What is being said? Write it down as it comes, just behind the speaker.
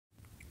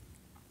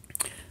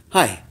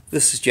Hi,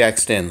 this is Jack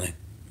Stanley,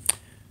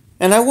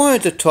 and I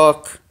wanted to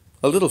talk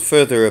a little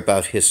further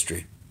about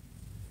history.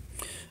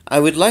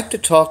 I would like to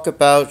talk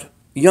about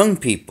young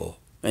people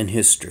and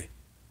history,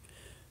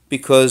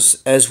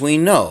 because as we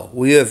know,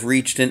 we have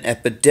reached an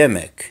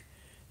epidemic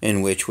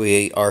in which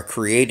we are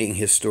creating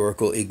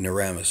historical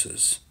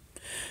ignoramuses.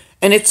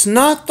 And it's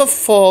not the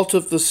fault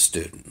of the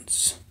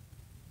students.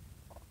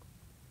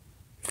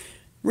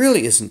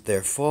 Really isn't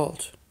their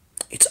fault.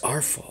 It's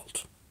our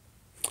fault.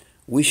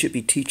 We should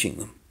be teaching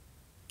them.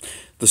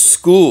 The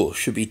school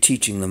should be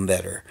teaching them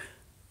better.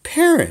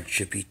 Parents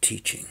should be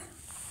teaching.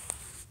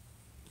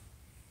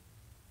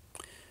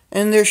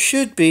 And there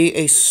should be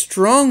a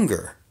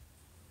stronger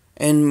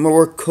and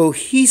more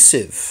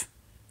cohesive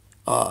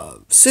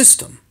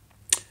system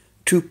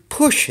to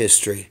push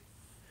history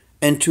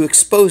and to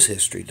expose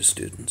history to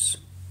students.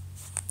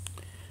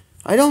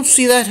 I don't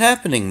see that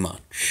happening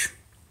much.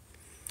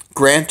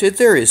 Granted,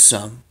 there is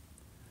some,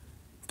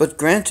 but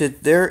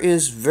granted, there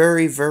is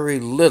very, very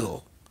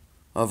little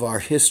of our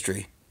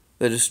history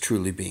that is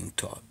truly being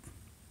taught.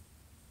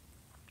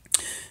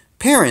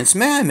 Parents,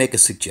 may I make a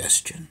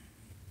suggestion?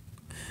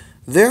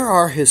 There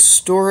are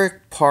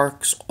historic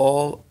parks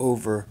all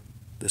over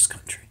this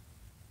country.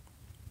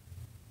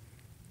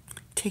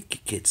 Take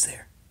your kids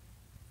there.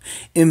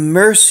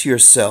 Immerse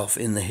yourself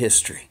in the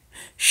history.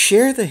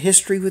 Share the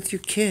history with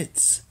your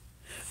kids.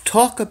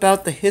 Talk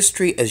about the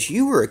history as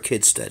you were a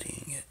kid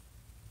studying it.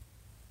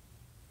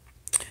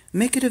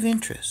 Make it of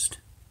interest.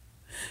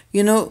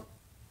 You know,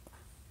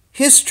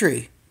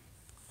 history,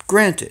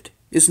 granted,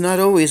 is not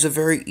always a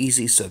very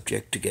easy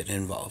subject to get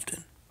involved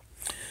in.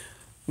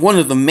 One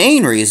of the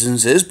main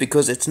reasons is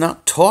because it's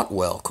not taught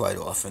well quite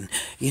often.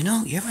 You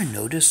know, you ever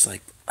notice,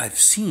 like, I've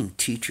seen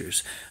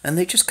teachers, and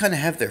they just kind of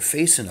have their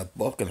face in a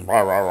book and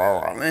rah, rah,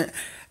 rah, rah,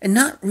 and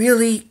not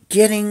really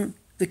getting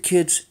the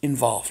kids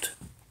involved.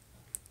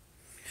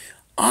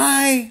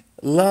 I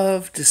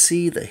love to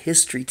see the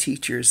history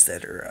teachers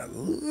that are a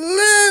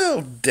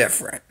little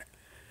different,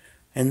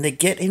 and they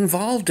get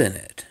involved in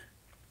it.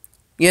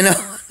 You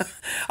know,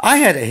 I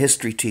had a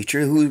history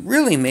teacher who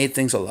really made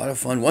things a lot of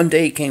fun. One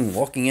day he came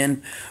walking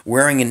in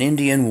wearing an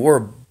Indian war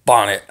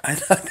bonnet. I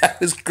thought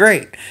that was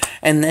great.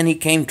 And then he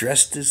came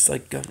dressed as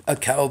like a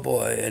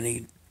cowboy, and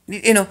he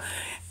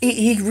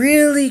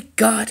really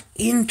got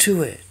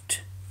into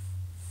it.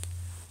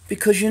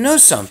 Because you know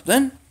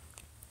something?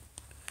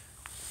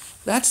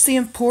 That's the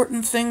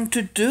important thing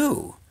to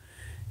do,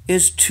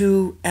 is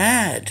to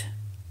add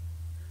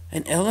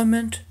an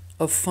element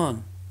of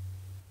fun,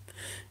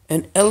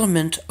 an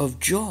element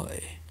of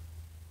joy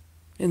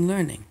in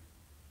learning.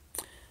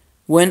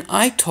 When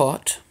I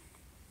taught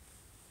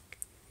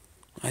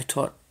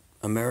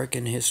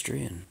American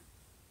history in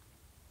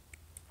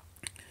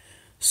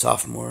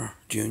sophomore,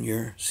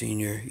 junior,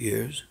 senior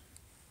years.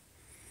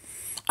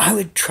 I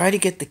would try to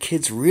get the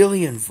kids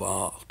really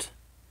involved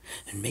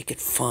and make it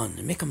fun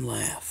and make them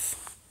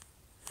laugh.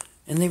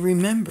 And they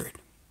remembered.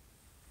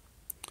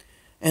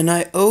 And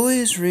I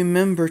always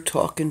remember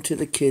talking to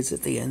the kids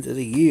at the end of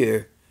the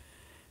year,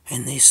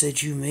 and they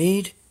said, "You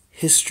made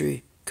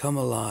history come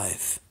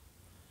alive,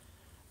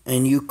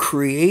 and you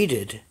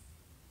created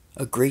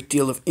a great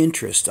deal of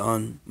interest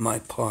on my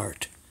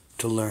part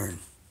to learn."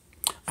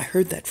 I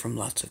heard that from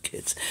lots of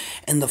kids.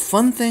 And the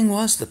fun thing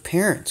was, the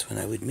parents, when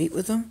I would meet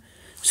with them,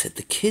 said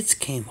the kids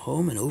came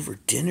home, and over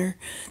dinner,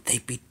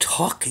 they'd be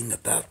talking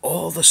about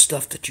all the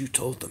stuff that you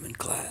told them in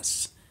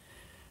class.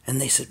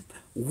 And they said,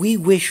 "We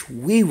wish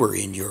we were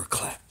in your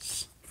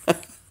class."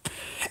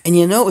 And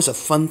you know, it was a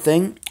fun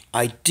thing.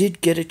 I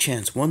did get a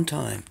chance one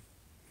time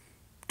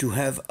to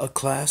have a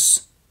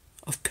class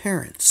of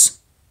parents.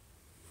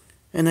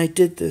 And I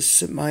did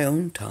this at my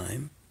own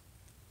time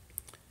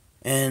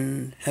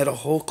and had a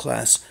whole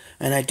class.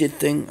 And I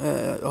did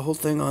a whole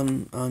thing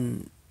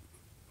on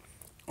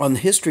the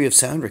history of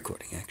sound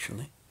recording,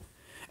 actually.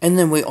 And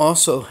then we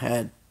also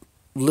had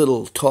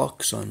little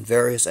talks on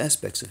various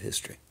aspects of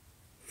history.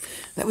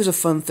 That was a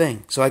fun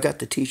thing. So I got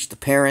to teach the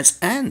parents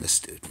and the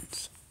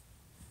students.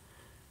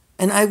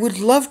 And I would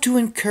love to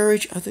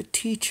encourage other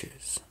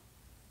teachers.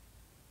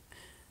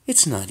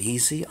 It's not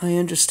easy. I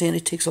understand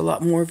it takes a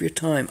lot more of your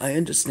time. I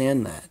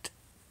understand that.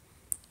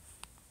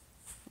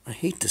 I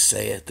hate to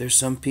say it. There's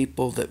some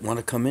people that want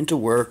to come into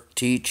work,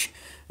 teach,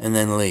 and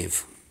then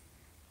leave.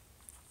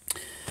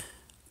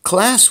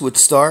 Class would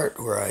start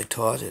where I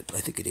taught at,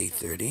 I think at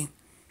 8:30.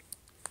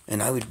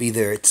 And I would be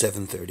there at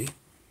 7:30.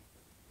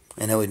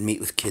 And I would meet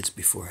with kids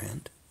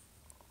beforehand.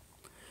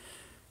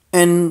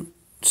 And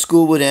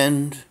school would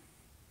end,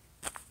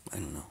 I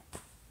don't know,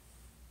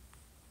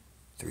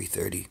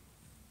 3:30,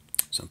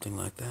 something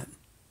like that.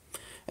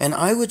 And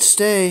I would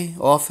stay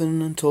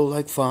often until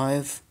like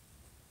 5,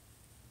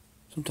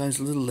 sometimes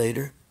a little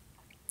later,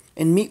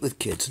 and meet with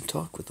kids and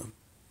talk with them.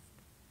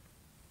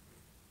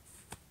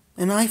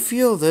 And I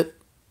feel that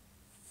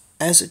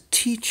as a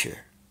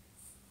teacher,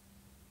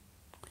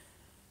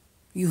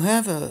 you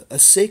have a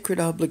sacred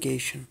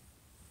obligation.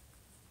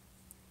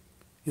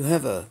 You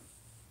have a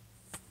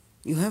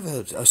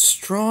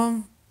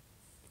strong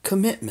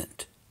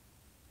commitment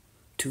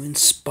to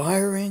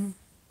inspiring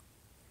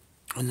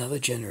another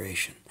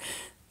generation.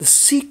 The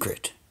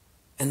secret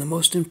and the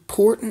most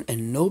important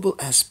and noble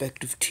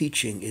aspect of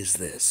teaching is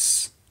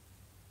this: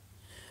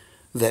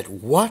 that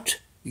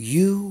what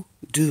you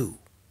do,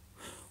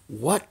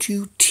 what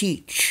you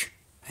teach,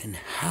 and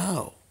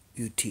how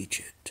you teach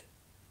it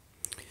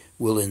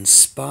will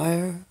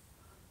inspire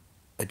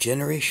a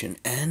generation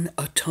and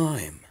a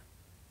time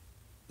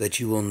that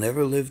you will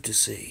never live to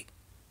see.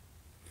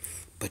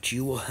 But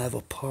you will have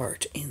a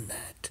part in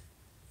that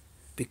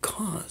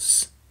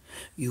because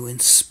you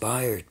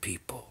inspired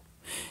people.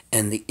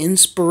 And the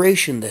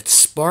inspiration that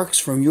sparks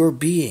from your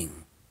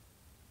being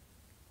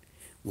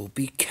will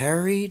be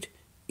carried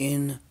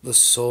in the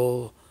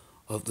soul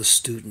of the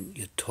student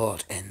you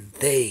taught, and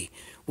they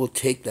will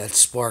take that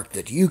spark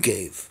that you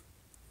gave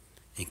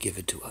and give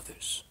it to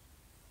others.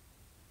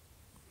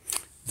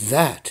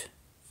 That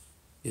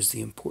is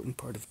the important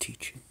part of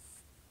teaching.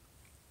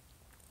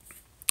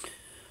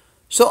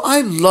 So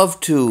I love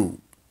to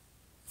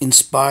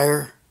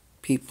inspire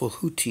people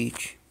who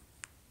teach.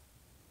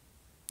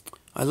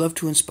 I love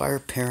to inspire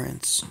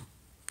parents.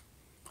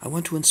 I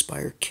want to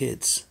inspire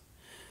kids.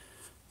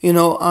 You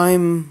know,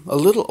 I'm a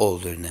little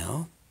older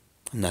now.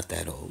 I'm not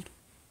that old.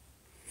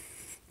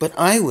 But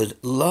I would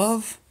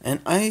love,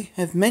 and I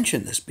have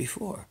mentioned this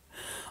before,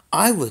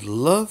 I would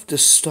love to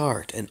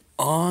start an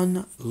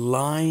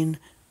online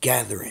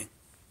gathering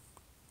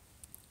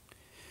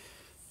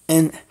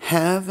and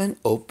have an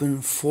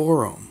open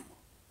forum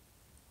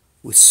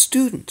with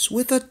students,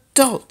 with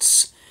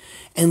adults,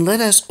 and let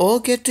us all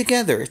get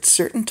together at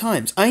certain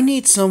times. I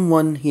need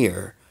someone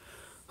here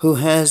who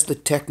has the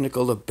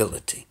technical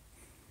ability.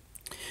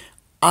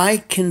 I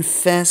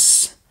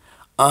confess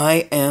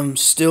I am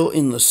still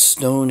in the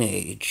Stone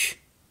Age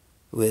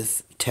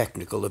with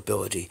technical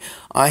ability.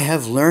 I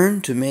have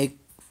learned to make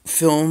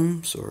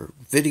films or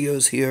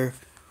videos here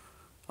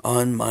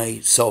on my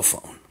cell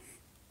phone.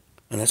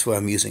 And that's what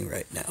I'm using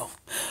right now.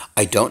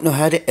 I don't know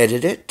how to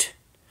edit it,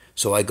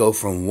 so I go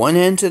from one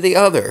end to the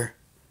other,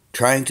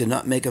 trying to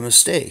not make a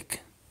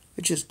mistake,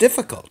 which is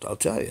difficult, I'll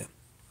tell you.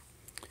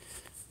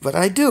 But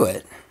I do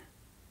it,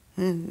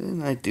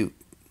 and I do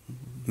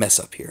mess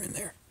up here and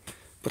there,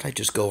 but I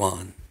just go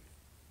on.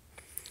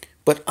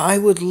 But I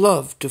would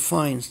love to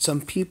find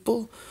some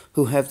people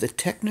who have the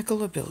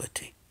technical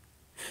ability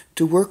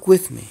to work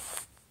with me.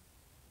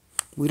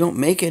 We don't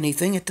make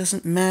anything, it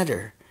doesn't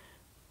matter.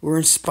 We're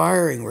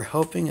inspiring, we're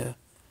helping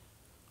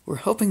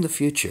the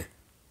future.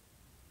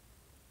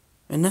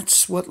 And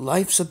that's what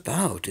life's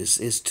about,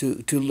 is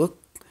to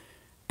look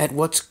at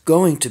what's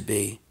going to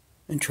be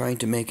and trying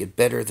to make it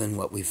better than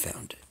what we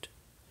found it.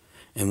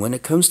 And when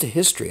it comes to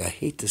history, I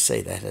hate to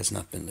say that has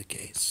not been the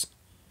case.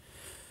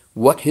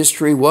 What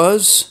history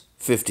was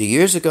 50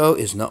 years ago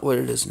is not what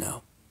it is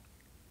now.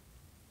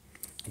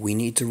 We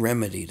need to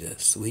remedy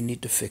this. We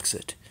need to fix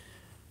it.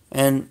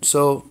 And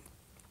so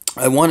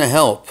I want to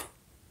help,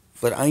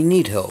 but I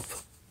need help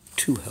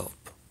to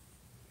help.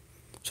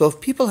 So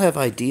if people have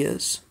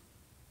ideas,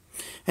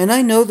 and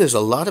I know there's a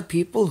lot of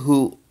people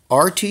who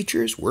are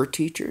teachers, were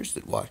teachers,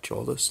 that watch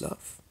all this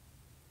stuff.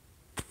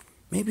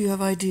 Maybe you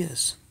have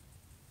ideas.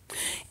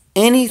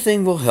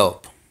 Anything will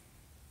help.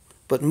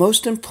 But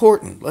most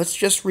important, let's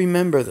just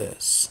remember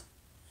this.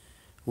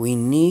 We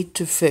need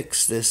to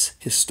fix this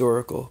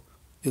historical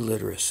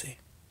illiteracy.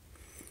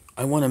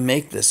 I want to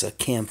make this a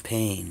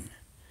campaign.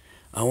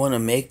 I want to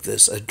make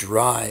this a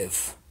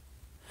drive,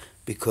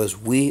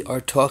 because we are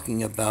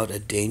talking about a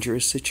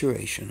dangerous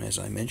situation, as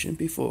I mentioned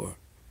before.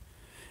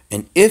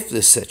 And if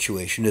this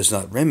situation is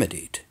not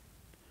remedied,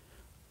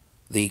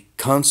 the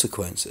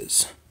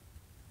consequences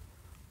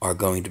are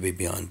going to be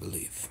beyond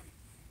belief.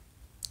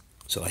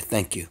 So I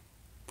thank you.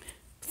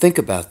 Think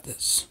about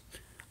this.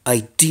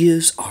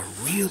 Ideas are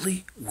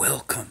really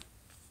welcome.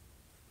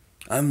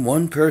 I'm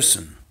one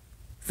person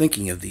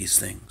thinking of these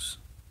things.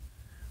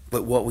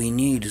 But what we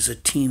need is a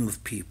team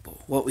of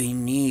people. What we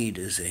need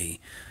is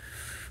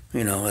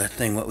that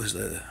thing, what was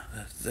the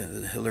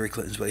Hillary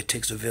Clinton's way? It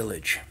takes a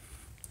village.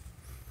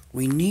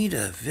 We need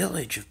a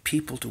village of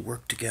people to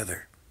work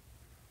together,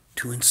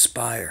 to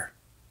inspire,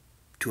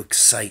 to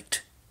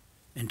excite,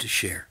 and to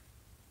share.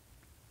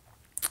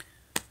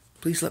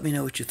 Please let me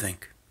know what you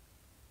think.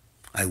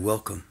 I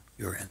welcome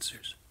your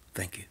answers.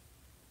 Thank you.